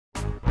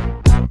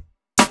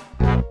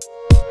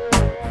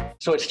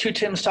So it's two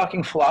Tims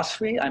talking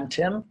philosophy. I'm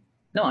Tim.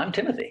 No, I'm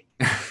Timothy.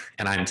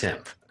 And I'm Tim.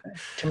 Okay.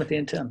 Timothy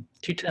and Tim.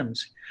 Two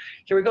Tims.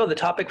 Here we go. The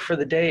topic for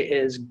the day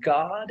is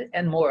God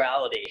and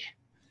morality.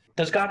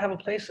 Does God have a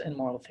place in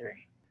moral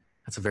theory?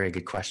 That's a very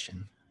good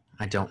question.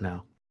 I don't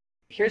know.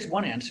 Here's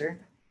one answer.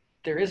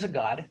 There is a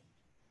God,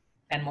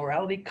 and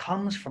morality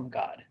comes from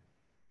God.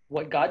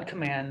 What God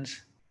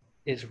commands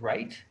is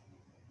right.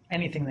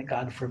 Anything that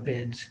God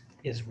forbids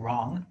is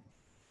wrong.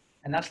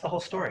 And that's the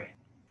whole story.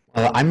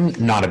 Well, I'm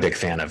not a big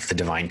fan of the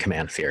divine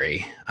command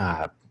theory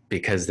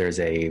because there's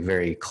a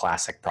very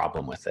classic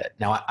problem with it.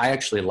 Now, I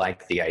actually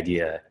like the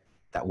idea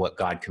that what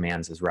God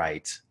commands is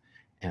right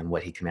and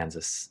what he commands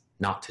us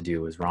not to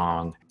do is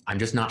wrong. I'm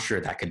just not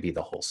sure that could be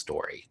the whole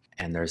story.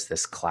 And there's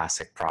this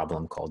classic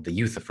problem called the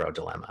Euthyphro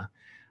dilemma.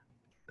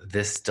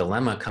 This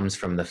dilemma comes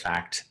from the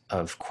fact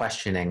of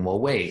questioning, well,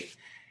 wait,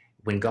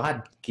 when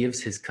God gives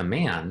his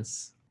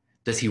commands,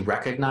 does he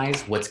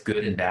recognize what's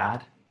good and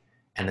bad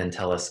and then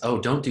tell us, oh,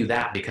 don't do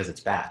that because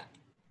it's bad?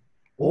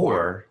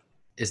 Or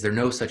is there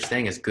no such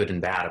thing as good and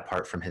bad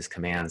apart from his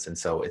commands? And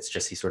so it's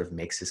just he sort of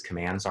makes his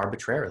commands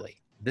arbitrarily.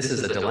 This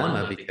is a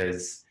dilemma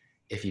because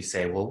if you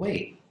say, well,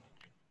 wait,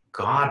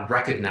 God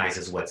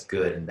recognizes what's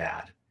good and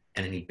bad,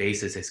 and then he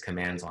bases his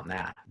commands on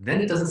that,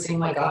 then it doesn't seem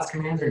like God's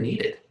commands are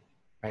needed,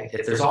 right?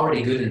 If there's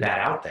already good and bad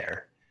out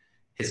there,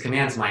 his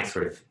commands might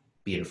sort of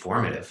be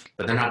informative,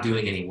 but they're not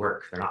doing any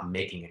work. They're not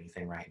making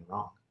anything right and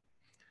wrong.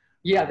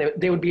 Yeah,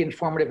 they would be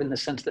informative in the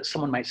sense that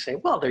someone might say,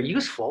 well, they're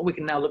useful. We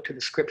can now look to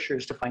the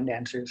scriptures to find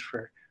answers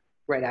for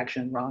right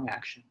action and wrong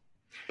action.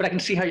 But I can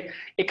see how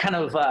it kind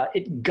of,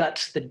 it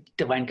guts the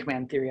divine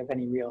command theory of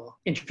any real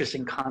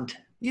interesting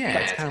content. Yeah,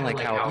 it's kind of like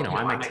how,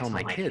 I might tell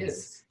my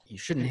kids, you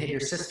shouldn't hit your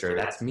sister.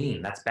 That's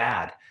mean. That's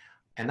bad.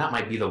 And that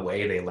might be the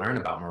way they learn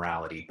about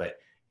morality, but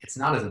it's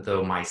not as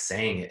though my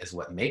saying it is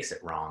what makes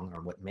it wrong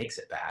or what makes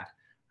it bad.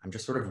 I'm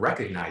just sort of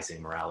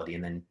recognizing morality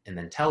and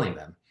then telling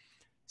them.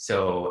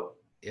 So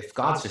if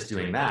God's just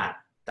doing that,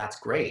 that's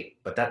great.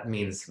 But that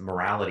means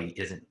morality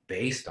isn't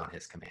based on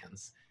his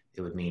commands.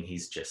 It would mean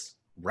he's just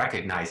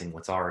recognizing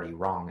what's already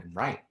wrong and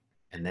right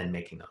and then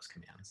making those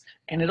commands.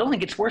 And it only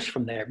gets worse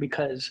from there,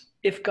 because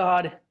if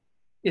God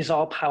is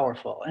all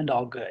powerful and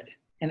all good,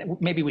 and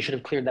maybe we should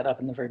have cleared that up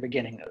in the very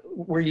beginning,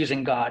 we're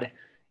using God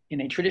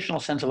in a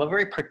traditional sense of a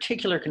very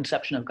particular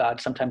conception of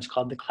God, sometimes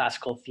called the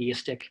classical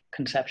theistic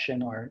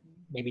conception, or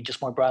maybe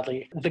just more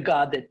broadly, the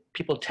God that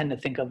people tend to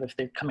think of if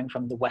they're coming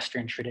from the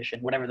Western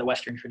tradition, whatever the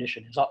Western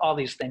tradition is. All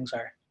these things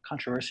are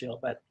controversial,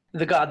 but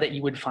the God that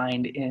you would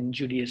find in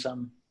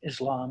Judaism,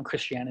 Islam,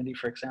 Christianity,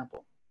 for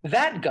example.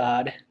 That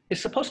God is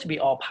supposed to be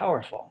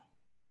all-powerful.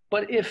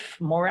 But if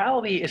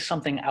morality is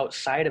something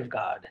outside of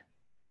God,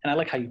 and I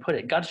like how you put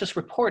it, God's just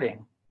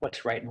reporting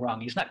what's right and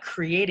wrong. He's not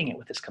creating it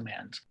with his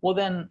commands. Well,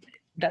 then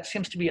that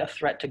seems to be a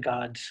threat to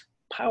God's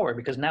power,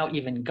 because now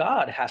even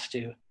God has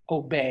to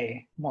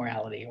obey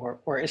morality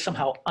or is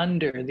somehow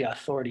under the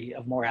authority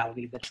of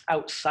morality that's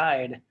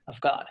outside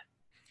of God.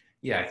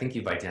 Yeah, I think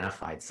you've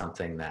identified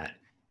something that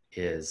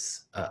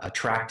is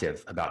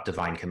attractive about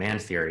divine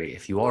command theory.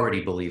 If you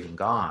already believe in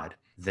God,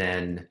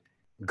 then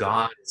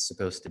God is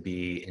supposed to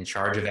be in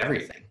charge of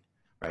everything,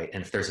 right?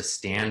 And if there's a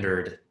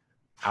standard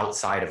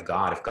outside of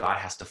God, if God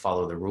has to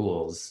follow the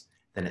rules,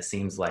 then it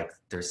seems like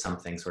there's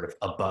something sort of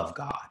above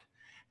God.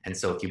 And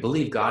so if you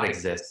believe God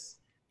exists,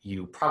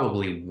 you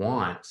probably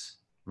want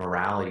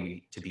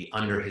morality to be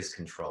under his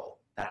control.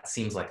 That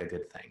seems like a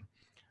good thing.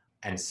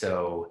 And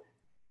so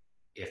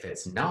if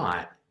it's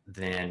not,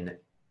 then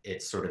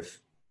it sort of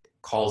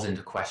calls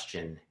into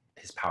question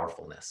his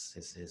powerfulness,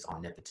 his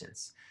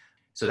omnipotence.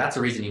 So that's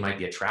the reason you might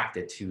be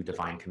attracted to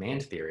divine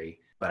command theory.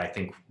 But I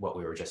think what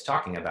we were just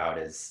talking about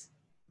is,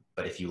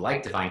 but if you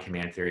like divine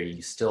command theory,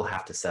 you still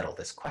have to settle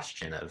this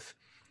question of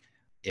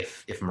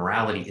if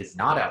morality is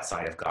not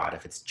outside of God,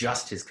 if it's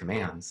just his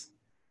commands,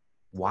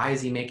 why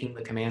is he making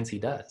the commands he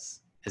does?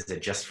 Is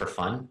it just for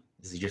fun?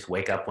 Does he just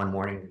wake up one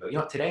morning and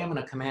go, today I'm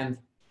going to command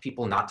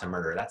people not to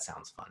murder? That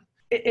sounds fun.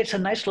 It's a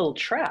nice little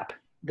trap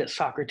that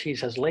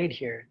Socrates has laid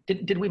here.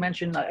 Did we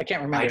mention, I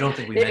can't remember. I don't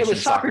think we mentioned it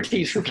was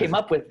Socrates who came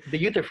up with the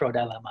Euthyphro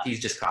dilemma. He's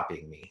just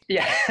copying me.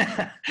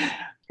 Yeah,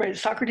 right.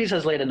 Socrates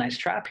has laid a nice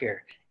trap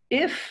here.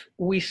 If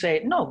we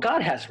say, no,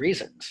 God has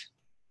reasons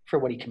for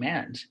what he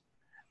commands,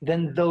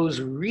 then those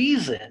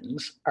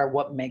reasons are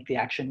what make the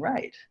action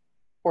right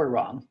or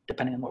wrong,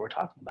 depending on what we're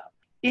talking about.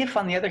 If,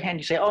 on the other hand,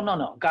 you say, oh,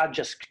 no, God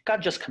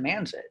just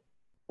commands it,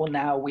 well,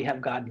 now we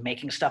have God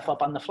making stuff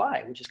up on the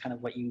fly, which is kind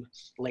of what you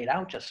laid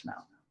out just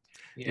now.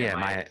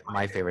 Yeah,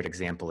 my favorite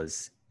example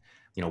is,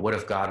 what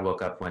if God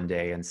woke up one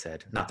day and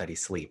said, not that he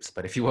sleeps,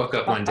 but if he woke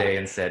up one day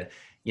and said,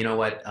 you know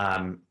what,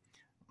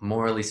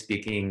 morally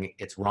speaking,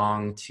 it's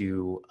wrong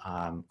to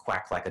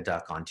quack like a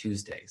duck on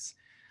Tuesdays.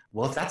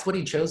 Well, if that's what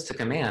he chose to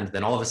command,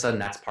 then all of a sudden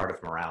that's part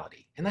of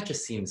morality. And that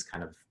just seems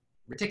kind of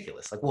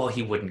ridiculous. Like, well,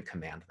 he wouldn't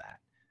command that.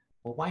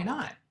 Well, why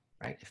not,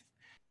 right?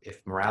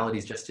 If morality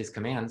is just his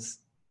commands,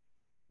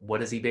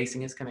 what is he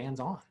basing his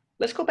commands on?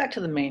 Let's go back to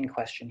the main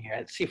question here.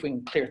 Let's see if we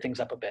can clear things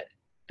up a bit.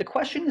 The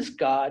question is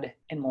God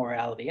and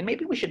morality. And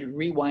maybe we should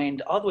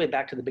rewind all the way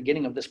back to the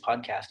beginning of this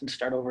podcast and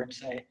start over and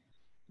say,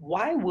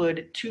 why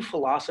would two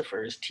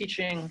philosophers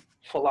teaching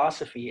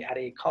philosophy at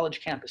a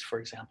college campus, for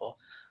example,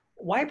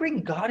 why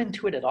bring God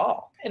into it at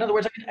all? In other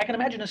words, I can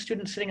imagine a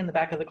student sitting in the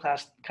back of the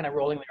class kind of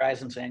rolling their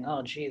eyes and saying,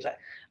 oh, geez,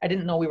 I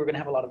didn't know we were going to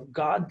have a lot of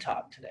God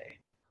taught today.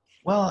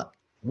 Well,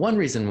 one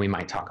reason we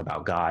might talk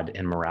about God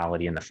and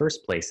morality in the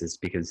first place is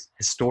because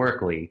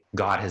historically,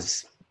 God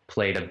has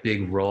played a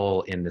big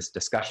role in this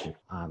discussion.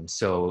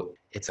 So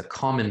it's a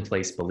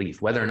commonplace belief.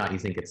 Whether or not you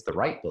think it's the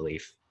right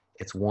belief,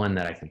 it's one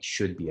that I think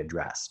should be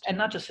addressed. And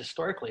not just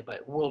historically,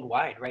 but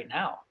worldwide right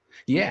now.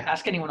 Yeah.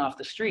 Ask anyone off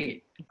the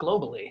street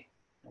globally,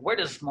 where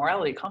does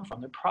morality come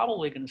from? They're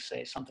probably going to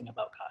say something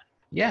about God.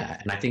 Yeah,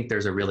 and I think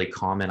there's a really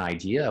common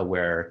idea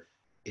where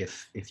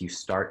if you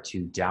start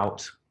to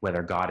doubt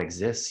whether God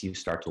exists, you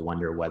start to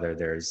wonder whether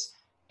there's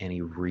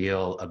any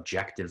real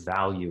objective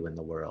value in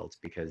the world,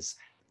 because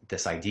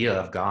this idea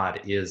of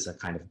God is a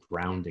kind of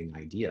grounding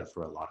idea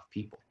for a lot of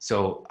people.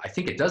 So I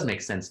think it does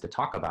make sense to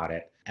talk about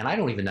it, and I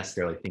don't even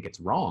necessarily think it's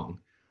wrong.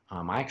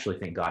 I actually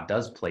think God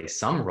does play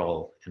some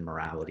role in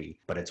morality,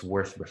 but it's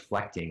worth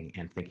reflecting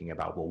and thinking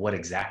about, well, what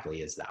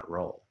exactly is that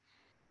role?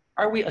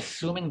 Are we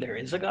assuming there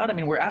is a God? I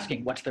mean, we're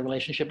asking, what's the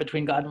relationship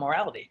between God and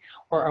morality?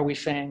 Or are we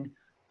saying,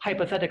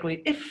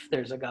 hypothetically, if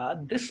there's a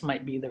God, this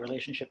might be the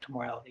relationship to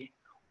morality?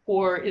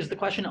 Or is the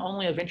question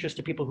only of interest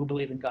to people who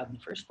believe in God in the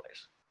first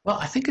place? Well,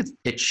 I think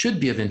it should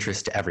be of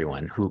interest to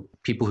everyone,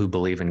 people who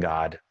believe in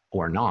God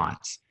or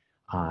not,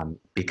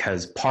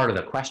 because part of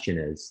the question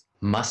is,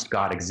 must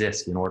God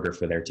exist in order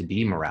for there to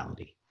be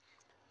morality?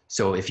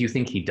 So if you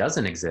think he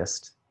doesn't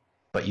exist,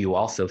 but you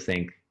also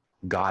think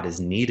God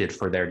is needed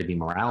for there to be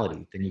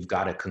morality, then you've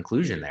got a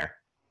conclusion there.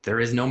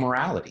 There is no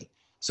morality.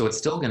 So it's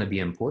still going to be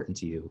important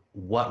to you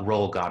what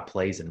role God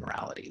plays in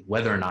morality,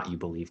 whether or not you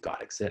believe God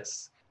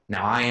exists.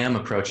 Now, I am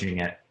approaching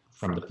it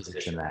from the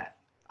position that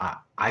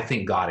I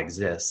think God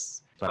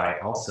exists, but I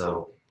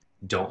also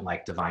don't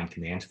like divine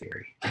command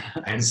theory.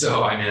 And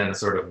so I'm in a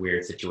sort of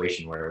weird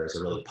situation where there's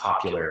a really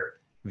popular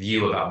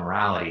view about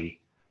morality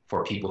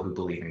for people who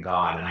believe in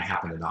God, and I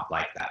happen to not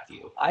like that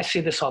view. I see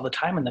this all the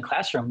time in the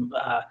classroom.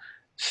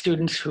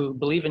 Students who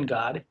believe in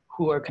God,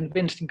 who are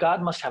convinced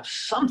God must have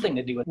something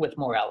to do with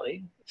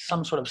morality,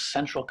 some sort of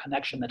central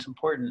connection that's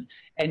important,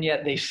 and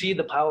yet they see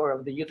the power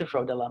of the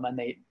Euthyphro dilemma,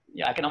 and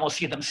I can almost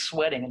see them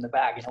sweating in the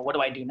back. What do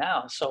I do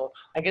now? So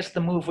I guess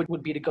the move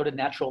would be to go to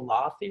natural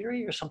law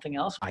theory or something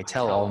else. I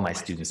tell all my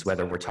students,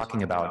 whether we're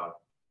talking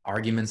about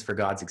arguments for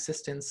God's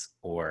existence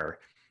or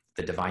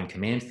the divine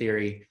command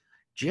theory,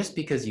 just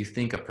because you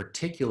think a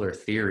particular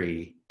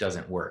theory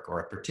doesn't work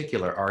or a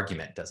particular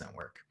argument doesn't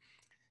work,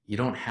 you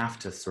don't have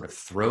to sort of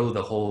throw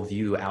the whole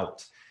view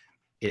out.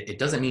 It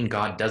doesn't mean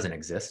God doesn't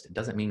exist. It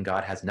doesn't mean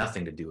God has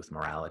nothing to do with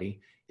morality.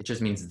 It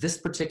just means this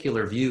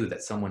particular view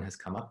that someone has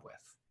come up with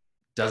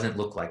doesn't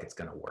look like it's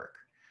going to work.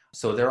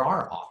 So there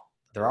are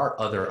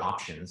other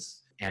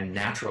options, and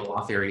natural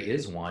law theory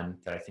is one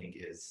that I think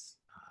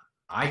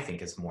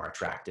is more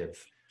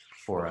attractive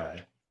for a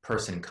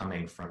person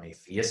coming from a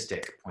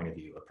theistic point of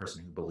view, a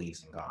person who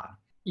believes in God.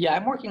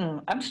 Yeah,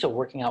 I'm still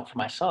working out for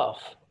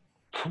myself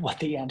what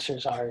the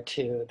answers are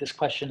to this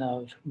question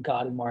of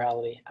God and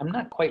morality. I'm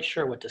not quite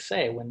sure what to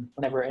say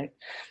whenever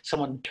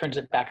someone turns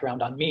it back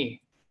around on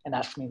me and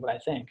asks me what I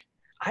think.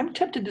 I'm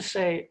tempted to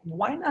say,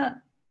 why not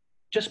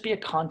just be a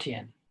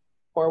Kantian?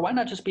 Or why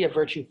not just be a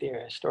virtue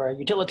theorist or a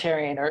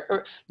utilitarian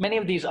or many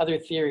of these other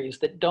theories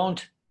that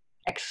don't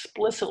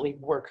explicitly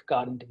work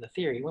God into the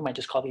theory? We might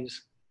just call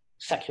these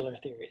secular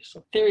theories.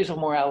 So theories of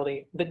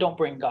morality that don't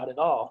bring God at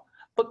all.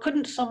 But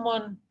couldn't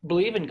someone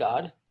believe in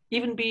God,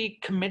 even be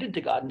committed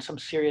to God in some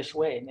serious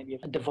way? Maybe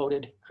a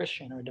devoted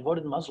Christian or a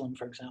devoted Muslim,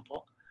 for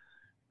example.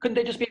 Couldn't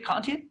they just be a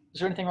Kantian?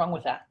 Is there anything wrong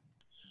with that?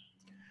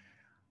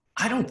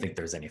 I don't think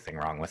there's anything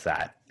wrong with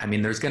that. I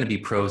mean, there's going to be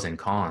pros and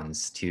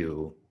cons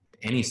to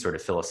any sort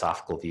of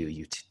philosophical view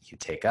you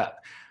take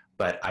up.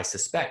 But I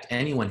suspect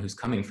anyone who's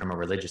coming from a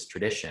religious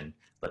tradition,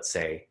 let's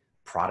say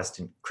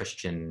Protestant,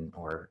 Christian,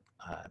 or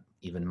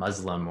even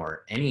Muslim,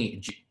 or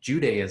any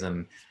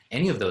Judaism,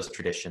 any of those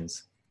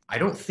traditions, I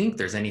don't think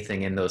there's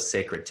anything in those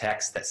sacred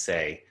texts that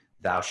say,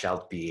 thou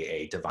shalt be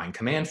a divine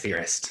command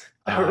theorist.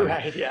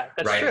 Right, yeah,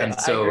 that's right? True. And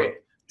I agree.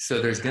 so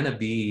there's going to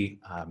be,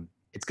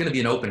 it's going to be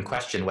an open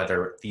question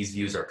whether these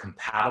views are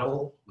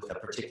compatible with a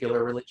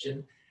particular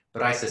religion.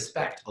 But I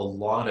suspect a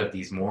lot of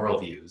these moral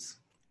views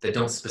that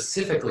don't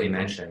specifically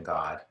mention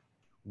God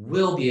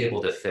will be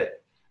able to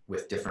fit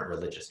with different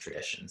religious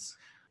traditions.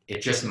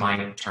 It just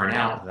might turn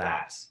out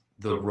that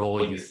the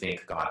role you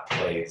think God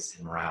plays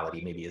in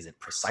morality maybe isn't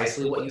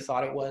precisely what you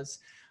thought it was.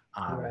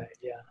 Right,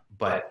 yeah.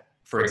 But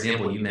for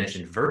example, you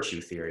mentioned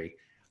virtue theory.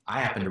 I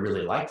happen to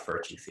really like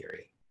virtue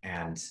theory.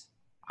 And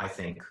I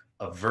think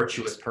a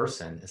virtuous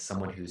person is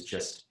someone who's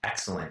just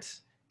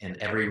excellent in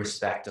every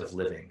respect of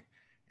living.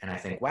 And I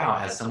think, wow,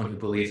 as someone who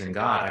believes in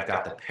God, I've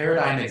got the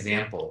paradigm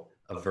example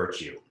of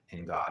virtue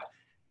in God.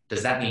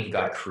 Does that mean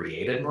God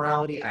created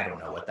morality? I don't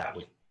know what that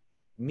would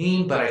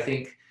mean, but I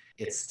think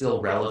it's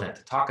still relevant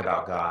to talk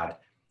about God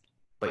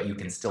but you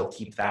can still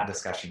keep that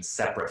discussion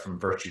separate from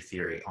virtue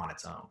theory on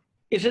its own.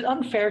 Is it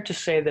unfair to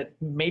say that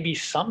maybe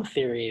some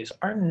theories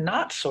are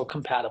not so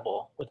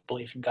compatible with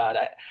belief in God?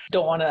 I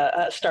don't want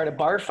to start a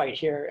bar fight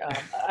here.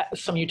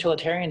 Some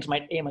utilitarians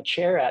might aim a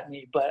chair at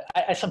me, but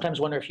I sometimes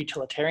wonder if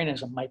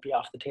utilitarianism might be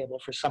off the table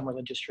for some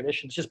religious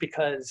traditions, just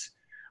because,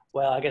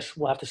 well, I guess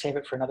we'll have to save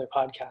it for another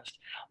podcast.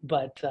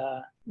 But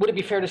would it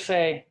be fair to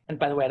say, and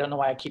by the way, I don't know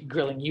why I keep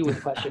grilling you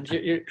with questions.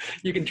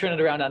 You can turn it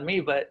around on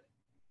me, but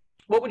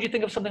what would you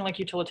think of something like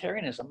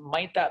utilitarianism?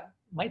 Might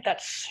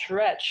that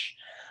stretch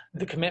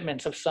the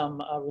commitments of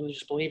some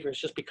religious believers,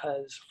 just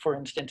because, for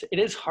instance, it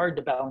is hard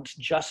to balance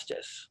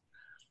justice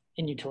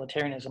in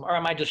utilitarianism? Or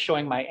am I just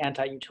showing my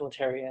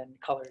anti-utilitarian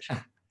colors?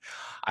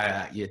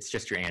 It's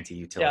just your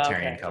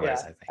anti-utilitarian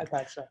colors, I think. I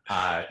thought so.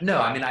 No,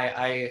 I mean,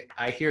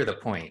 I hear the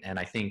point, and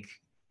I think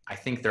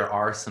there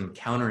are some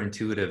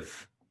counterintuitive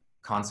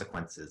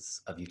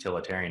consequences of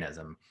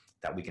utilitarianism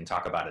that we can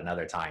talk about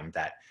another time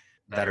that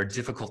are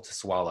difficult to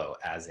swallow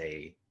as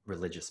a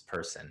religious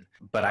person.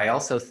 But I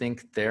also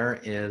think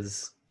there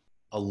is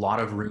a lot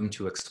of room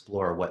to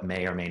explore what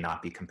may or may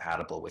not be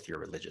compatible with your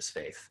religious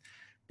faith,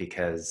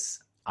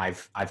 because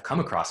I've come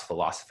across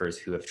philosophers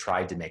who have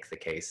tried to make the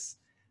case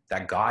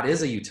that God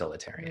is a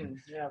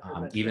utilitarian,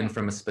 even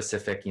from a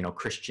specific,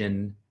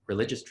 Christian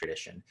religious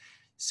tradition.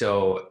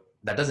 So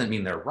that doesn't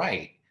mean they're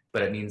right,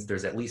 but it means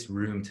there's at least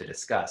room to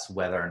discuss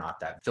whether or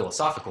not that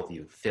philosophical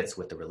view fits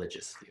with the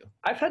religious view.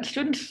 I've had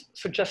students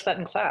suggest that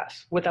in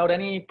class without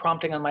any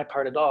prompting on my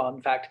part at all.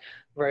 In fact,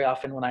 very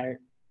often when I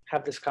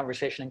have this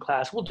conversation in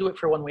class, we'll do it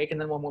for 1 week and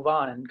then we'll move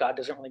on, and God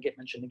doesn't really get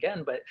mentioned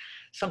again. But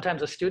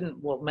sometimes a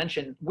student will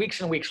mention weeks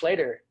and weeks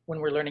later, when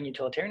we're learning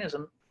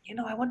utilitarianism,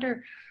 I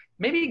wonder,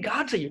 maybe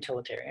God's a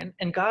utilitarian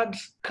and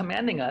God's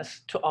commanding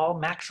us to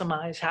all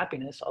maximize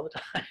happiness all the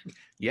time.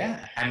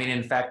 Yeah, I mean,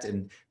 in fact,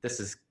 and this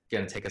is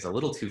going to take us a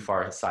little too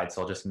far aside,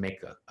 so I'll just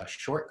make a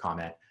short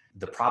comment.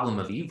 The problem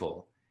of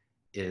evil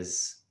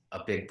is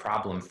a big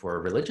problem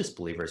for religious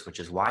believers, which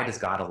is, why does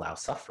God allow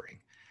suffering?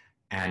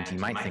 And you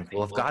might think,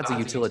 well, if God's a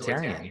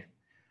utilitarian,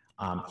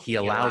 he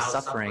allows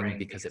suffering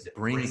because it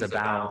brings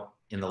about,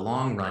 in the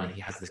long run, he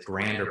has this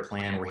grander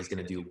plan where he's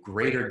going to do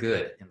greater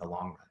good in the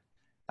long run.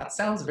 That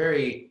sounds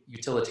very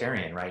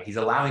utilitarian, right? He's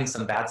allowing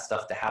some bad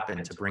stuff to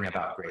happen to bring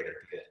about greater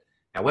good.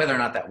 Now, whether or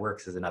not that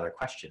works is another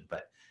question,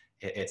 but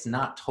it's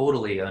not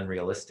totally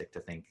unrealistic to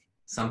think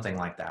something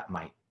like that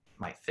might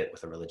fit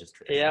with a religious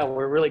tradition. Yeah,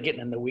 we're really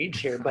getting in the weeds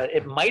here, but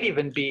it might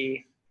even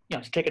be,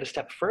 to take it a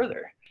step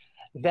further,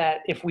 that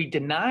if we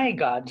deny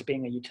God's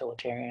being a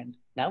utilitarian,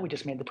 now we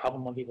just made the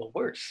problem of evil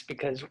worse,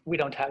 because we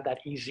don't have that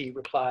easy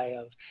reply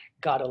of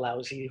God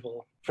allows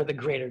evil for the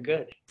greater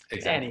good.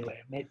 Exactly.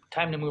 Anyway,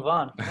 time to move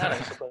on from that,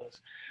 I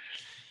suppose.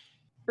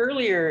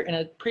 Earlier in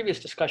a previous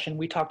discussion,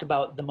 we talked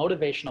about the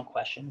motivational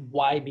question,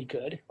 why be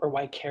good, or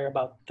why care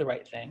about the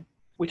right thing?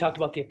 We talked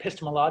about the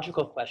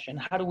epistemological question,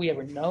 how do we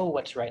ever know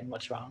what's right and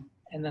what's wrong?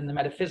 And then the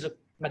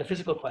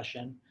metaphysical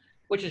question,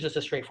 which is just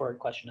a straightforward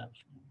question of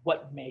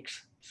what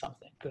makes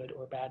something good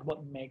or bad,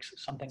 what makes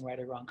something right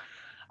or wrong.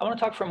 I want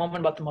to talk for a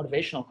moment about the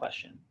motivational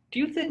question. Do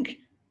you think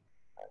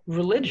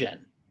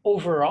religion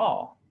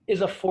overall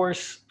is a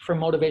force for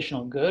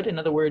motivational good? In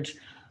other words,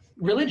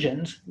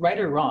 religions, right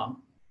or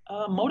wrong,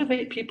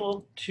 motivate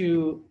people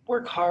to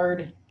work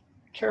hard,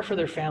 care for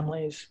their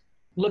families,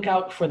 look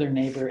out for their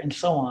neighbor, and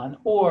so on?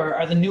 Or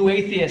are the new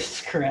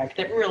atheists correct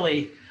that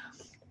really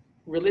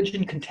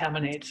religion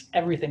contaminates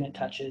everything it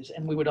touches,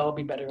 and we would all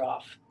be better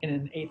off in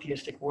an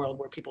atheistic world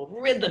where people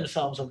rid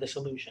themselves of this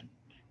illusion?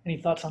 Any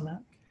thoughts on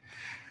that?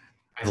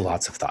 I have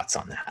lots of thoughts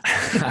on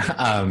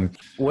that.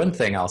 One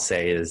thing I'll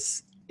say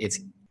is it's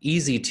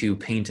easy to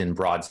paint in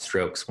broad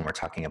strokes when we're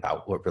talking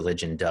about what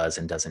religion does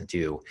and doesn't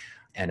do.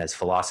 And as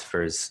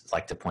philosophers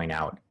like to point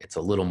out, it's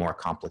a little more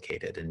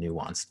complicated and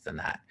nuanced than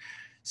that.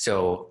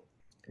 So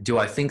do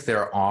I think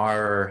there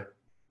are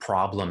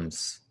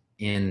problems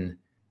in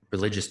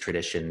religious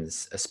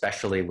traditions,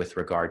 especially with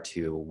regard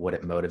to what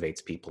it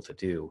motivates people to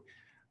do?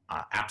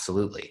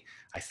 Absolutely.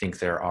 I think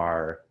there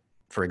are,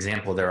 for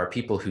example, there are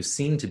people who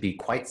seem to be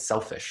quite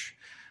selfish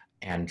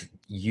and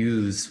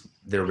use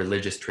their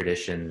religious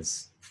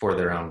traditions for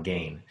their own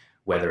gain,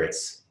 whether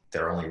it's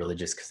they're only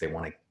religious because they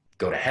want to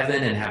go to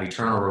heaven and have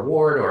eternal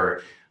reward,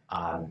 or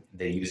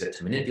they use it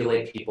to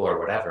manipulate people or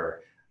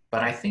whatever.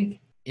 But I think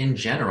in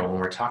general, when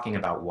we're talking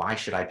about why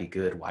should I be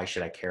good, why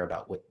should I care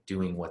about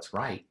doing what's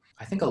right,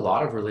 I think a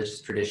lot of religious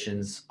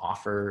traditions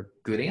offer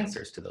good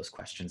answers to those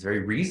questions, very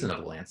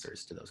reasonable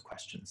answers to those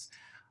questions.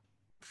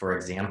 For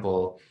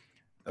example,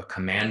 a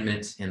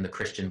commandment in the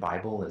Christian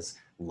Bible is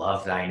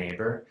love thy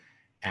neighbor,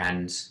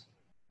 and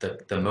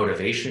the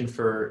motivation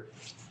for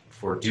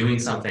doing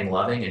something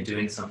loving and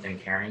doing something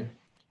caring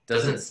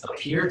doesn't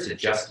appear to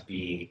just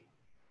be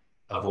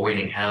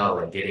avoiding hell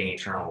and getting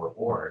eternal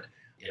reward.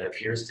 It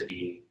appears to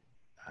be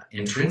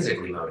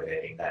intrinsically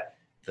motivating, that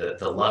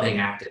the loving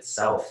act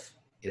itself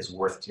is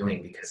worth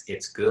doing because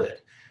it's good.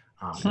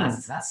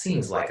 That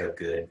seems like a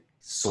good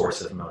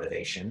source of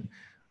motivation.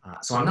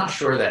 So I'm not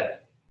sure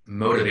that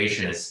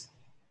motivation is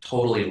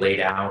totally laid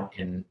out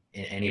in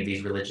in any of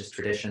these religious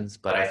traditions,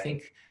 but I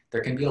think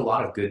there can be a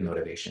lot of good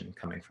motivation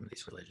coming from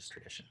these religious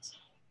traditions.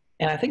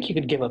 And I think you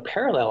could give a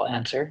parallel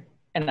answer,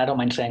 and I don't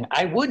mind saying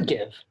I would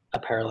give a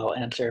parallel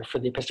answer for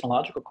the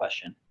epistemological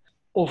question.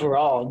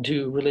 Overall,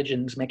 do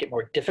religions make it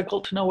more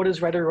difficult to know what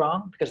is right or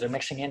wrong because they're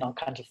mixing in all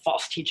kinds of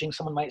false teaching,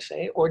 someone might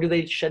say, or do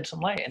they shed some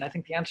light? And I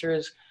think the answer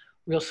is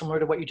real similar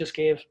to what you just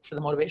gave for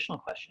the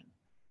motivational question.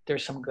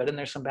 There's some good and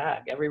there's some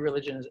bad. Every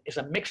religion is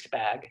a mixed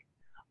bag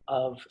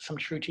of some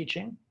true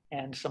teaching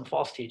and some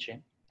false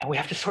teaching. And we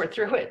have to sort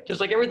through it, just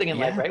like everything in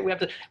life, right? We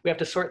have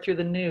to sort through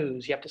the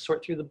news. You have to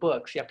sort through the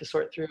books. You have to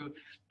sort through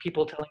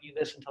people telling you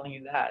this and telling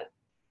you that.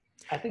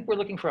 I think we're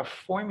looking for a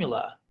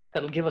formula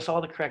that'll give us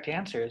all the correct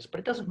answers, but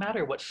it doesn't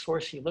matter what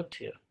source you look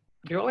to.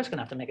 You're always going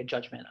to have to make a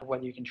judgment of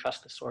whether you can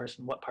trust the source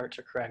and what parts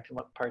are correct and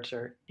what parts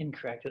are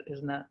incorrect.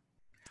 Isn't that?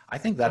 I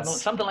think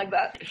that's something like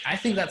that. I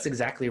think that's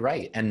exactly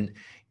right. And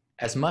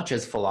as much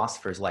as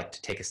philosophers like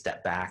to take a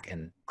step back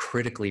and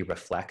critically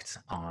reflect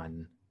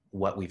on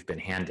what we've been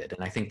handed,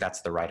 and I think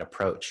that's the right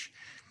approach,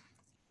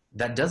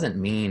 that doesn't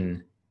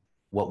mean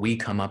what we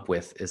come up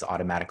with is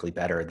automatically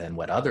better than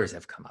what others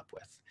have come up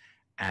with.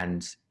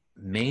 And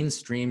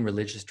mainstream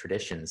religious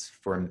traditions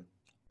for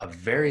a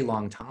very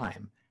long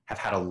time have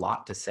had a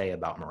lot to say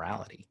about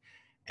morality.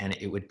 And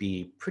it would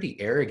be pretty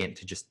arrogant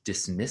to just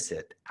dismiss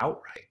it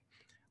outright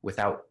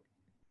without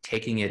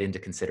taking it into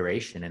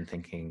consideration and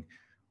thinking,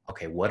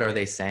 okay, what are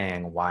they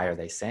saying? Why are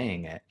they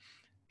saying it?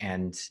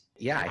 And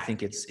yeah, I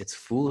think it's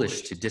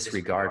foolish to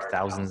disregard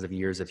thousands of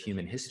years of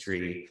human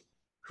history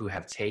who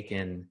have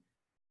taken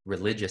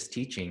religious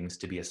teachings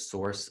to be a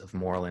source of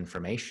moral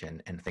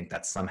information and think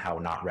that's somehow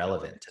not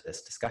relevant to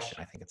this discussion.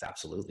 I think it's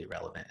absolutely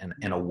relevant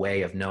and a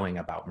way of knowing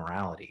about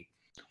morality.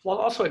 While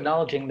also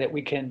acknowledging that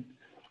we can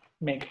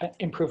make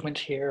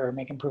improvements here or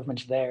make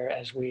improvements there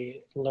as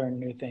we learn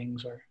new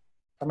things or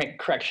make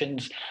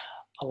corrections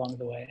along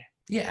the way.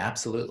 Yeah,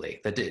 absolutely.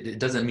 That it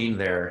doesn't mean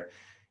they're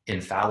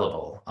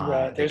infallible.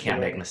 Right. They can't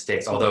make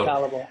mistakes.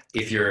 Although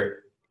if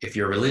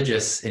you're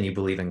religious and you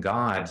believe in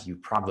God, you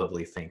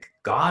probably think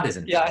God is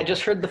infallible. Yeah, I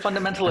just heard the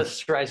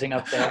fundamentalists rising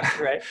up there,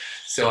 right?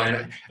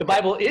 So the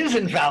Bible is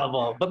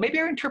infallible, but maybe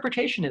our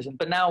interpretation isn't.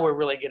 But now we're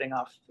really getting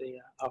off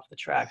the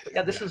track. But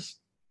yeah, this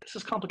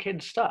is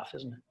complicated stuff,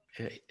 isn't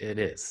it? It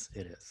is.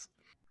 It is.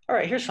 All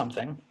right, here's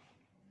something.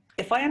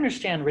 If I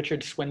understand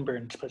Richard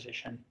Swinburne's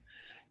position,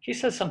 he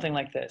says something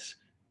like this: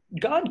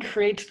 God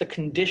creates the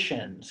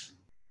conditions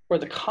or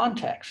the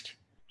context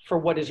for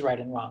what is right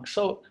and wrong.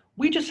 So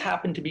we just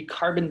happen to be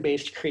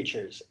carbon-based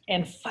creatures,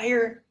 and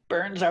fire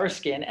burns our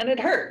skin and it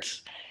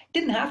hurts. It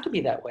didn't have to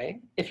be that way.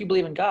 If you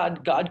believe in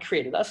God, God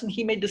created us and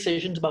he made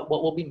decisions about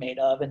what we'll be made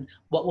of and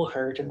what will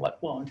hurt and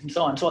what won't and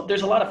so on. So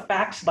there's a lot of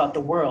facts about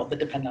the world that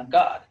depend on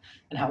God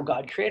and how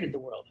God created the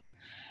world.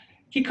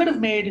 He could have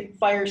made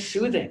fire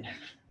soothing.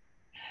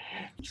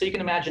 So you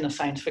can imagine a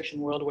science fiction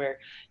world where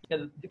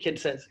the kid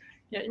says,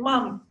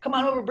 Mom, come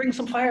on over, bring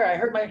some fire. I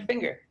hurt my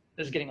finger.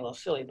 This is getting a little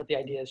silly, but the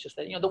idea is just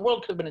that, the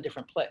world could have been a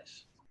different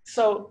place.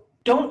 So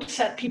don't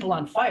set people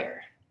on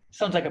fire.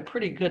 Sounds like a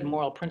pretty good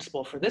moral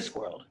principle for this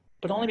world,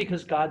 but only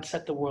because God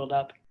set the world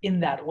up in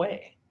that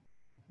way,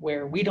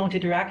 where we don't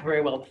interact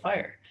very well with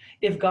fire.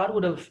 If God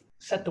would have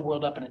set the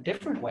world up in a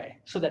different way,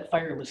 so that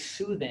fire was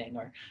soothing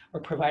or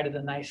provided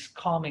a nice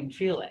calming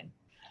feeling,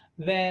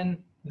 then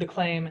the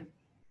claim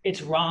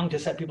it's wrong to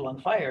set people on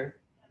fire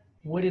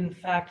would in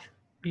fact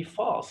be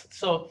false.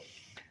 So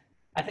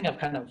I think I've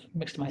kind of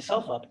mixed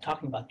myself up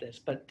talking about this,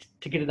 but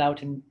to get it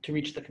out and to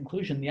reach the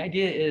conclusion, the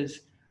idea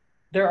is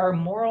there are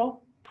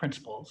moral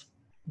principles.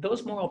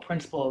 Those moral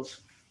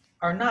principles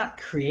are not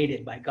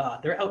created by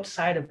God. They're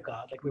outside of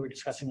God, like we were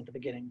discussing at the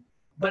beginning.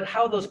 But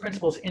how those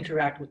principles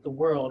interact with the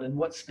world and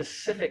what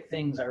specific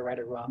things are right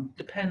or wrong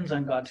depends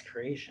on God's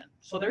creation.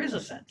 So there is a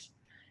sense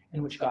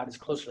in which God is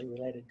closely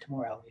related to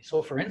morality.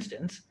 So for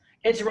instance,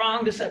 it's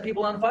wrong to set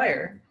people on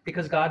fire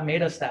because God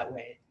made us that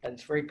way, that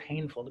it's very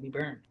painful to be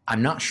burned.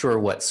 I'm not sure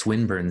what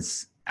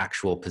Swinburne's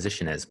actual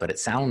position is, but it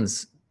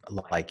sounds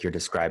like you're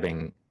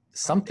describing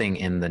something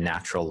in the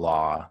natural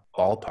law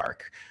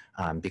ballpark,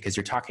 because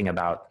you're talking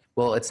about,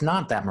 well, it's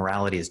not that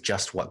morality is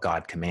just what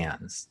God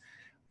commands,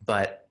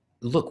 but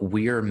look,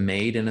 we're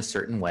made in a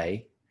certain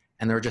way,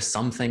 and there are just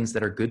some things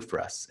that are good for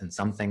us and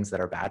some things that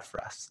are bad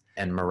for us.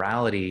 And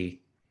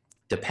morality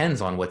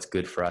depends on what's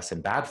good for us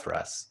and bad for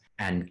us.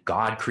 And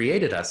God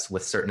created us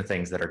with certain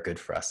things that are good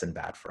for us and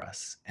bad for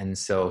us. And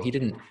so he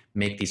didn't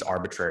make these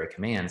arbitrary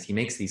commands. He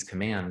makes these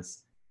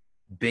commands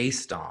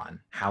based on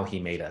how he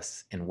made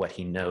us and what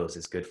he knows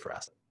is good for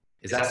us.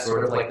 Is that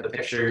sort of like the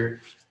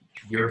picture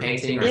you're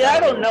painting? Yeah, I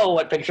don't know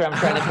what picture I'm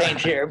trying to paint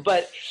here,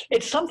 but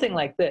it's something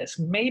like this.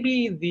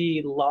 Maybe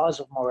the laws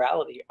of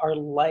morality are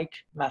like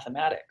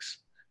mathematics.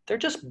 They're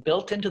just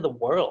built into the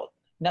world,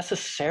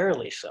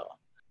 necessarily so.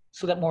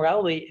 So that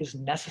morality is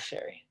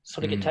necessary.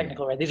 So to get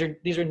technical, right?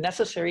 These are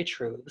necessary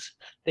truths.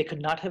 They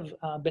could not have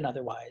been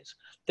otherwise.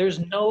 There's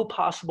no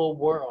possible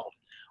world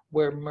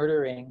where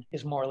murdering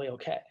is morally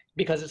okay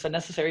because it's a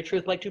necessary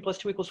truth, like 2 +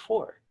 2 =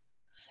 4.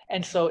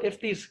 And so if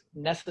these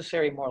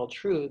necessary moral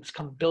truths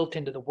come built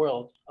into the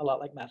world, a lot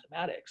like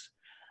mathematics,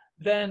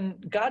 then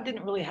God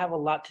didn't really have a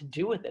lot to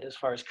do with it as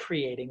far as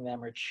creating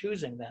them or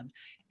choosing them.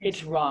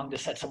 It's wrong to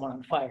set someone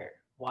on fire.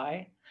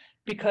 Why?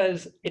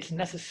 Because it's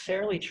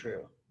necessarily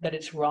true that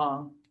it's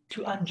wrong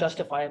to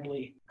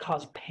unjustifiably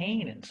cause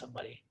pain in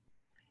somebody.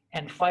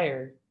 And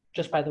fire,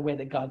 just by the way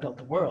that God built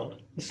the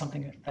world, is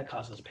something that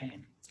causes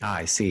pain.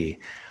 I see.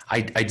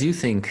 I do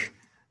think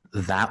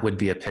that would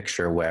be a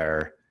picture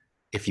where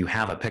if you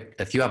have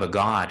a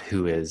God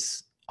who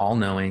is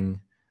all-knowing,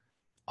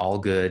 all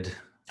good,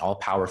 all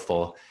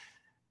powerful,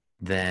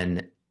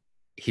 then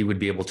he would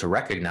be able to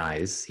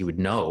recognize, he would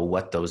know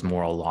what those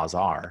moral laws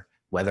are,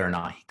 whether or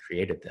not he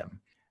created them,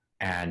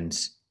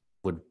 and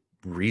would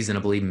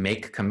reasonably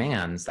make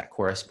commands that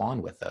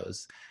correspond with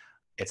those.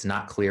 It's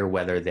not clear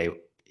whether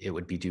it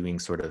would be doing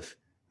sort of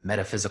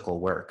metaphysical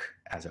work,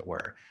 as it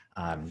were.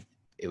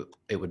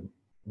 It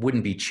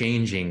wouldn't be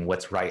changing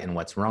what's right and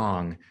what's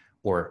wrong,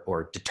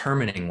 or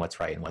determining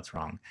what's right and what's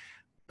wrong.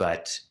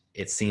 But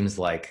it seems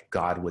like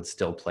God would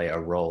still play a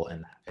role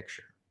in that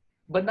picture.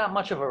 But not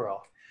much of a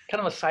role, kind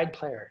of a side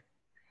player.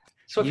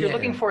 So if you're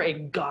looking for a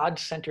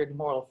God-centered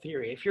moral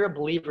theory, if you're a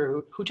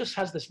believer who just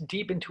has this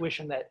deep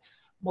intuition that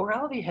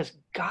morality has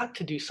got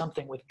to do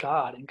something with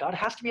God, and God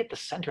has to be at the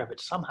center of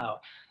it somehow,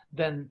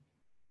 then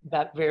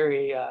that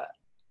very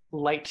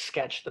light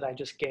sketch that I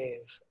just gave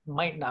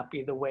might not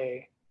be the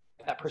way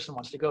that person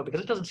wants to go,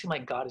 because it doesn't seem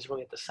like God is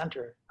really at the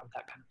center of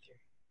that kind of theory.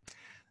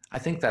 I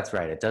think that's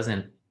right.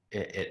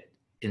 It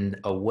in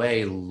a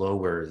way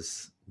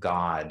lowers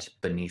God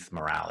beneath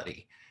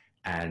morality,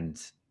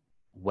 and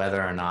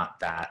whether or not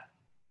that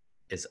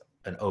is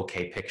an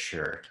okay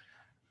picture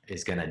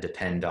is going to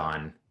depend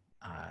on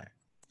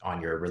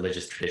your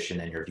religious tradition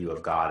and your view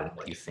of God and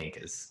what you think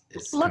is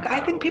Look, I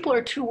think people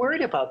are too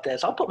worried about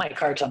this. I'll put my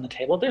cards on the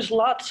table. There's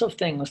lots of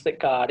things that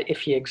God,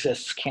 if he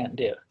exists, can't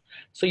do.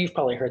 So you've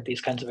probably heard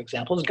these kinds of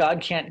examples.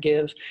 God can't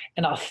give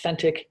an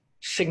authentic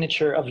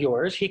signature of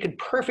yours. He could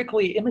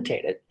perfectly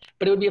imitate it,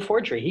 but it would be a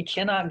forgery. He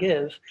cannot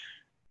give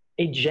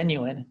a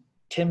genuine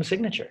Tim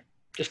signature.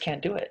 Just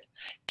can't do it.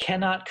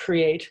 Cannot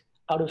create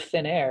out of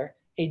thin air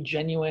a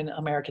genuine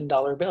American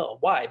dollar bill.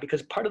 Why?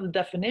 Because part of the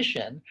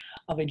definition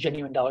of a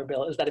genuine dollar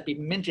bill is that it be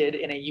minted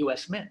in a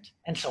US mint,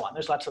 and so on.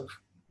 There's lots of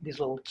these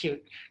little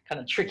cute, kind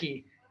of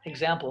tricky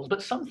examples,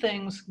 but some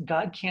things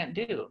God can't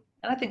do.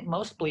 And I think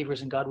most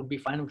believers in God would be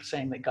fine with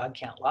saying that God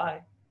can't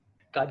lie,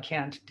 God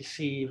can't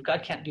deceive,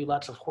 God can't do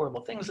lots of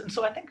horrible things. And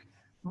so I think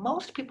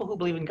most people who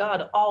believe in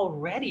God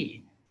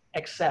already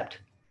accept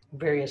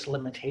various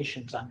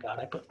limitations on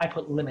God. I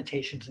put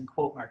limitations in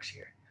quote marks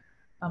here.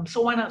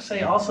 So why not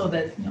say also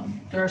that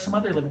there are some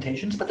other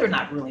limitations, but they're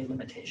not really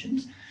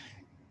limitations.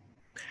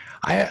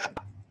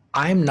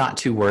 I'm not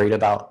too worried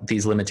about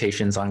these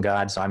limitations on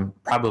God, so I'm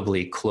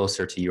probably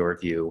closer to your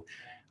view,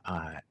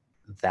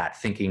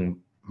 that thinking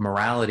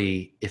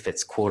morality, if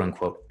it's quote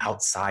unquote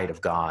outside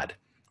of God,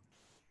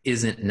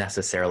 isn't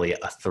necessarily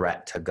a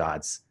threat to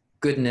God's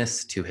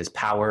goodness, to his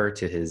power,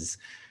 to his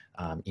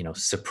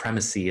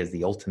supremacy as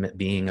the ultimate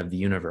being of the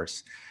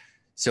universe.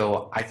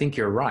 So I think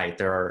you're right.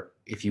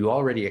 If you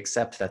already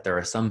accept that there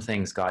are some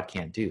things God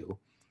can't do,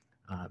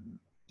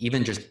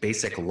 even just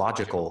basic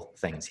logical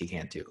things he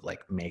can't do,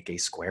 like make a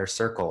square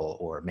circle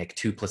or make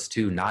 2 +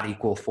 2 not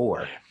equal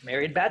 4.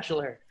 Married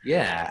bachelor.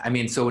 Yeah, I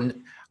mean, so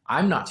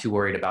I'm not too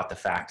worried about the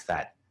fact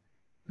that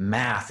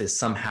math is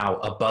somehow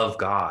above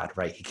God,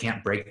 right? He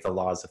can't break the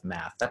laws of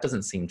math. That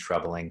doesn't seem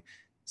troubling.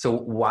 So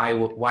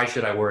why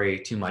should I worry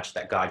too much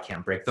that God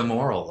can't break the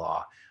moral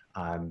law,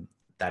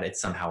 that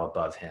it's somehow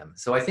above him?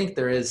 So I think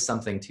there is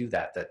something to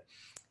that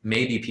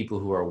maybe people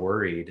who are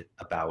worried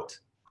about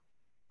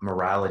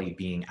morality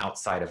being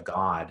outside of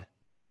God,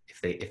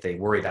 if they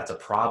worry that's a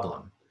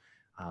problem,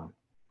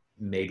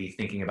 maybe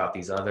thinking about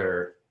these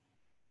other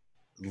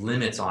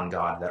limits on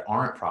God that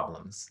aren't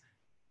problems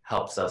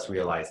helps us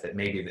realize that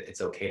maybe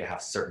it's okay to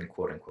have certain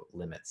quote unquote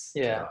limits.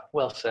 Yeah,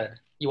 well said.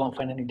 You won't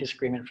find any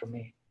disagreement from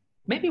me.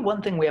 Maybe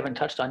one thing we haven't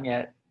touched on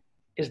yet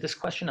is this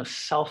question of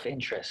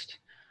self-interest.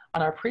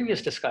 On our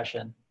previous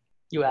discussion,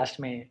 you asked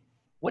me,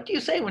 what do you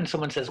say when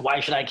someone says, why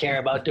should I care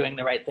about doing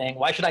the right thing?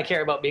 Why should I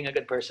care about being a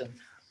good person?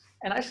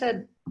 And I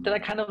said that I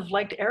kind of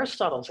liked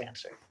Aristotle's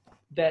answer,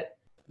 that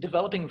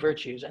developing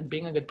virtues and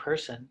being a good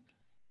person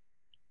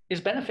is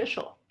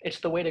beneficial. It's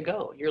the way to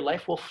go. Your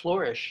life will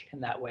flourish in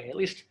that way. At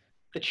least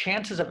the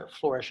chances of it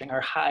flourishing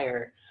are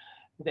higher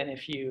than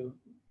if you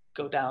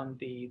go down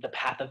the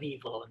path of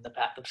evil and the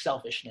path of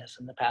selfishness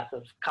and the path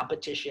of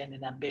competition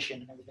and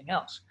ambition and everything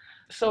else.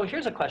 So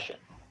here's a question.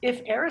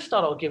 If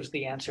Aristotle gives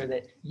the answer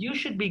that you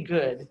should be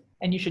good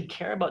and you should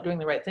care about doing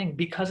the right thing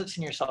because it's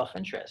in your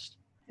self-interest,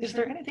 is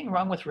there anything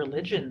wrong with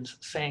religions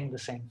saying the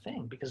same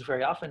thing? Because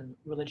very often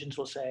religions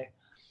will say,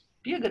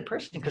 be a good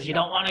person because you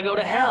don't want to go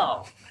to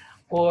hell.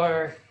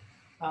 Or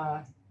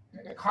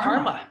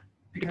karma,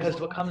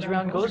 because what comes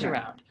around goes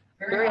around.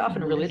 Very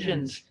often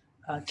religions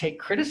take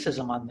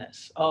criticism on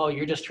this. Oh,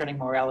 you're just turning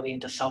morality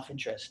into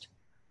self-interest.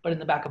 But in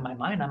the back of my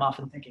mind, I'm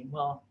often thinking,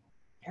 well,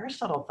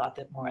 Aristotle thought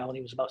that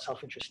morality was about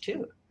self-interest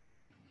too.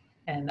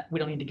 And we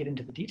don't need to get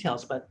into the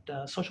details, but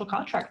social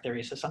contract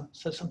theory says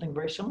something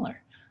very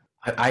similar.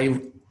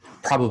 I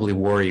probably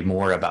worry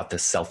more about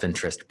this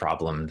self-interest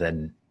problem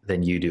than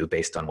you do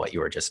based on what you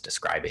were just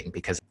describing,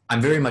 because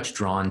I'm very much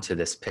drawn to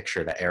this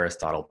picture that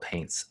Aristotle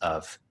paints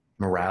of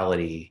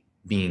morality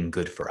being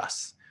good for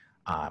us,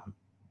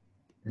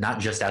 not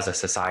just as a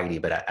society,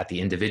 but at the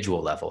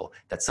individual level,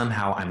 that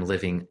somehow I'm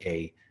living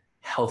a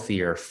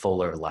healthier,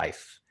 fuller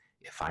life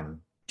if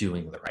I'm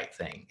doing the right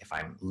thing, if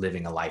I'm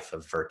living a life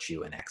of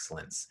virtue and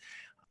excellence.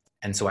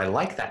 And so I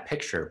like that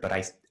picture, but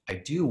I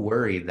do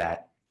worry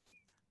that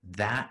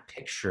that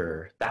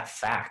picture, that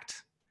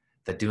fact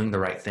that doing the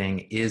right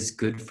thing is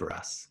good for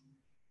us,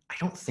 I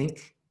don't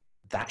think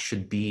that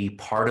should be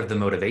part of the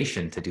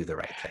motivation to do the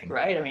right thing.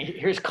 Right. I mean,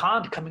 here's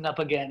Kant coming up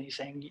again. He's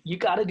saying you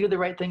got to do the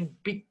right thing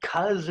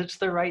because it's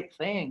the right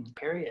thing,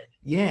 period.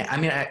 Yeah. I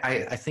mean,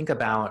 I think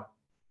about,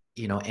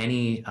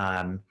 any,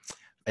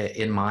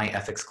 in my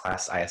ethics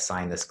class, I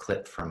assign this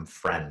clip from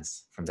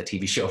Friends, from the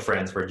TV show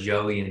Friends, where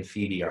Joey and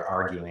Phoebe are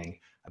arguing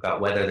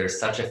about whether there's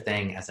such a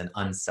thing as an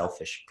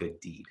unselfish good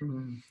deed.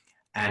 Mm-hmm.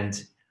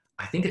 And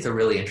I think it's a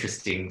really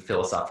interesting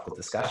philosophical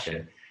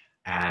discussion.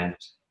 And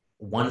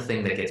one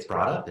thing that gets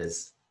brought up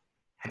is,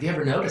 have you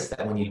ever noticed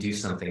that when you do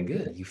something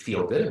good, you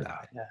feel good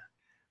about it?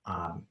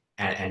 Yeah.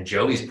 And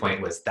Joey's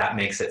point was that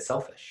makes it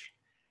selfish.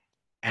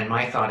 And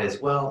my thought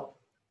is, well,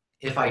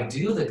 if I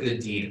do the good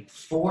deed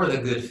for the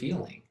good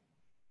feeling,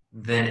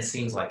 then it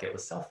seems like it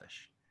was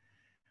selfish.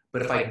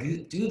 But if I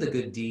do the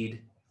good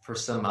deed for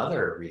some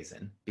other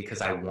reason,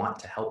 because I want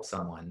to help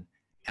someone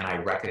and I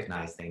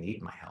recognize they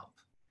need my help,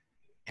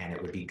 and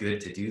it would be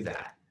good to do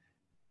that,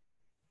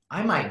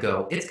 I might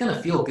go, it's going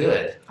to feel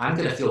good. I'm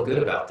going to feel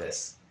good about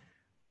this,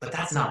 but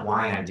that's not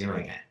why I'm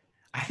doing it.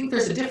 I think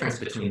there's a difference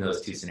between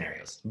those two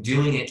scenarios,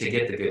 doing it to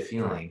get the good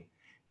feeling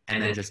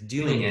and then just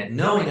doing it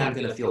knowing I'm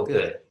going to feel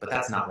good, but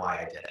that's not why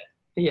I did it.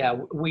 Yeah,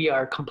 we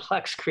are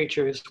complex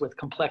creatures with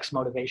complex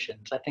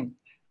motivations. I think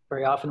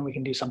very often we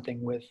can do something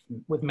with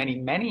many,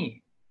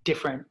 many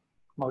different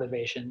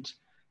motivations.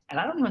 And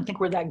I don't even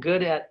think we're that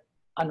good at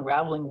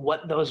unraveling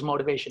what those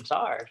motivations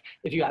are.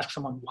 If you ask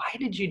someone, why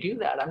did you do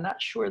that? I'm not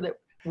sure that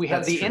we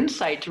have the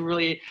insight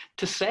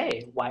to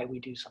say why we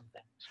do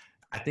something.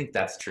 I think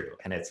that's true.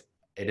 And it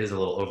is a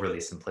little overly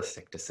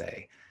simplistic to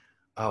say,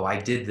 oh, I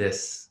did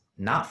this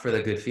not for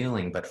the good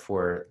feeling, but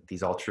for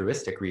these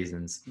altruistic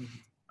reasons. Mm-hmm.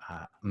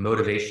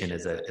 Motivation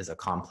is a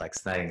complex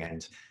thing.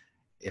 And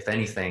if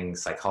anything,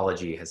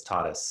 psychology has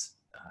taught us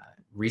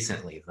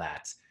recently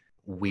that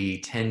we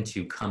tend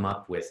to come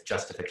up with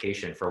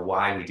justification for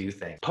why we do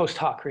things. Post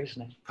hoc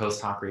reasoning.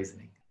 Post hoc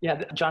reasoning.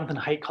 Yeah, Jonathan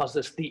Haidt calls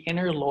this the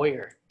inner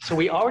lawyer. So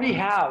we already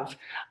have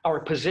our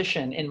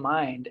position in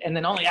mind, and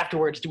then only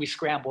afterwards do we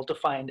scramble to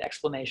find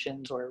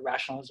explanations or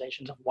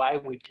rationalizations of why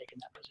we've taken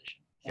that position.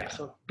 Yeah.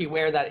 So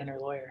beware that inner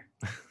lawyer.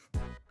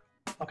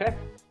 Okay.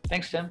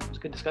 Thanks, Tim. It was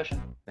a good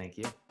discussion. Thank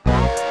you.